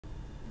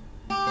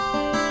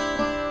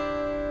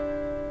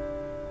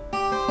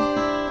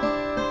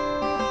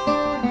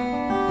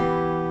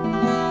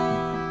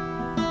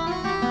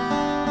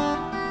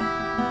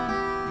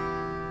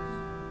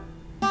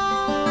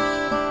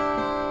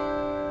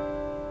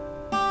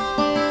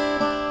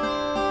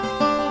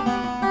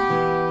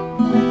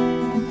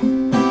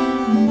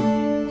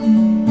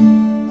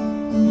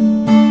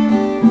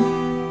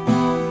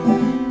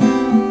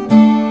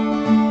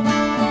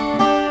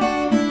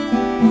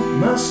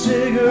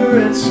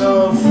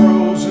are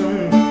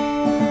frozen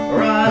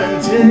right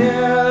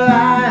until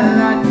I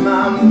light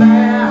my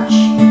match.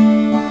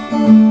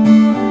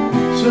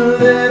 So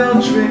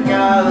little trick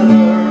I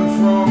learned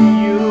from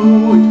you,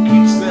 it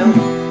keeps them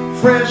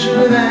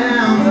fresher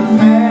than the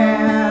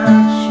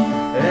patch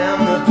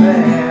and the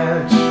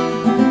patch.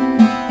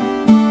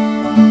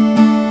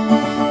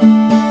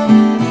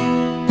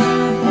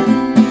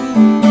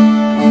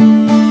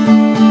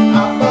 I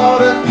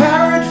bought a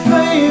parrot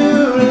for you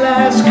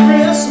last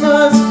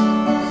Christmas,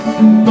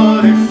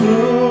 but it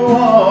flew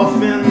off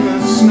in the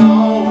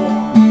snow.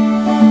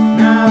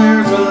 Now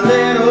there's a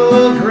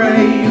little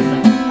grave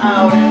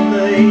out in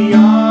the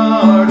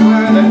yard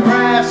where the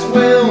grass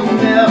will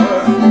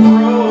never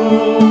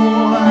grow.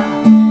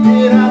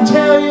 Did I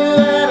tell you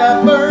that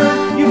I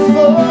burned your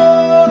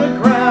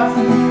photograph?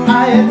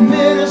 I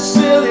admit a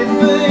silly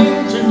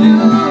thing to do.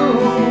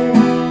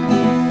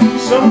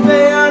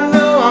 Someday I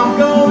know I'm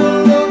gonna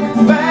look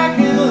back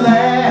and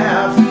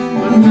laugh,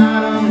 but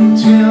not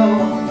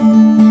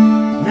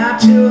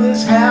till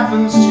this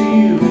happens to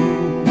you.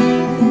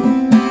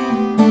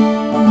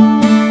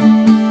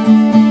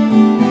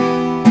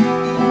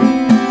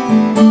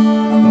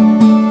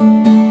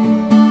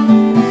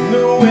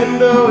 The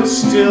window is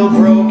still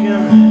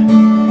broken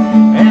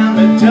and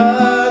the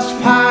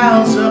dust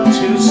piles up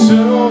too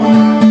soon.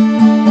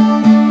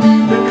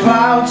 The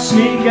clouds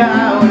sneak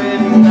out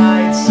at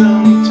night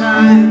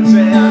sometimes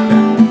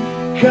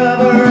and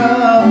cover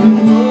up the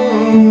moon.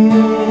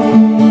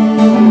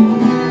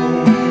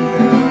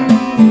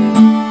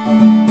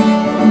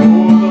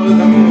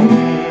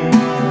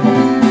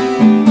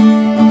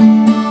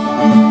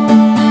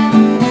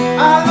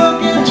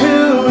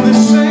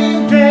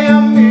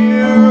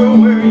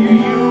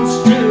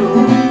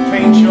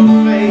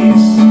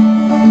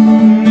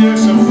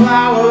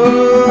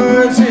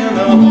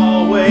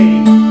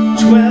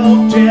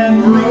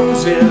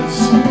 Roses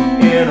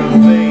in a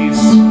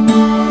vase.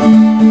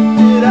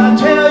 Did I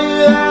tell you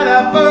that I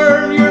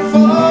burned your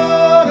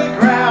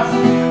photograph?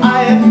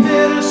 I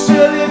admit a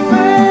silly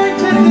thing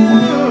to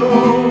do.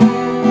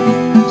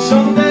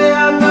 Someday I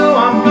know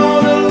I'm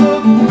gonna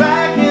look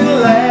back and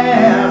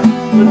laugh,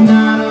 but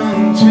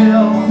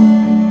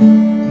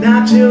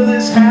not till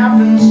this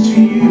happens to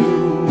you.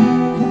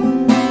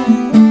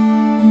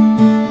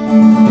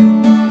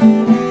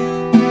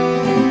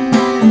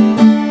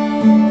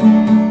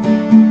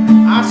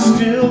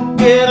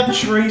 Get a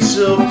trace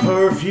of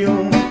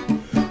perfume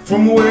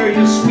from where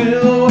you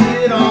spilled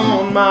it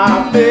on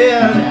my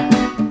bed.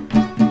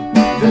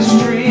 The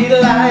street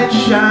light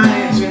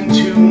shines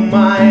into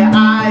my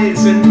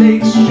eyes and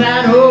makes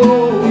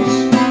shadows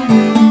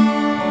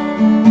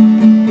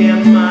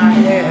in my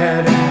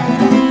head,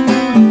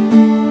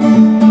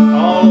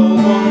 all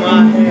over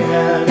my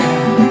head.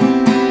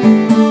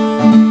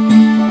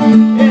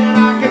 And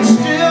I can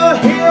still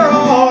hear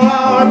all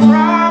our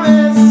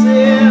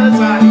promises.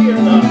 I hear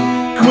the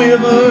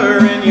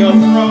quiver in your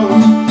throat,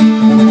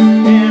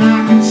 and I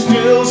can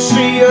still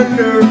see your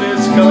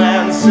nervous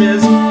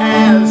glances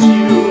as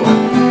you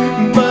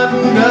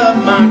buttoned up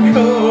my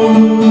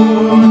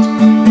coat.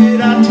 Did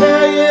I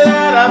tell you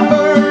that I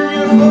burned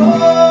your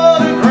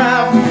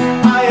photograph?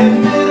 I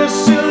admit a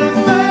silly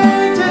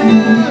thing to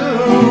do.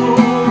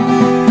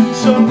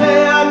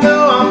 Someday I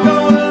know I'm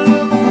gonna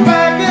look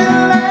back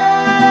and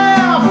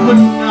laugh, but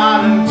not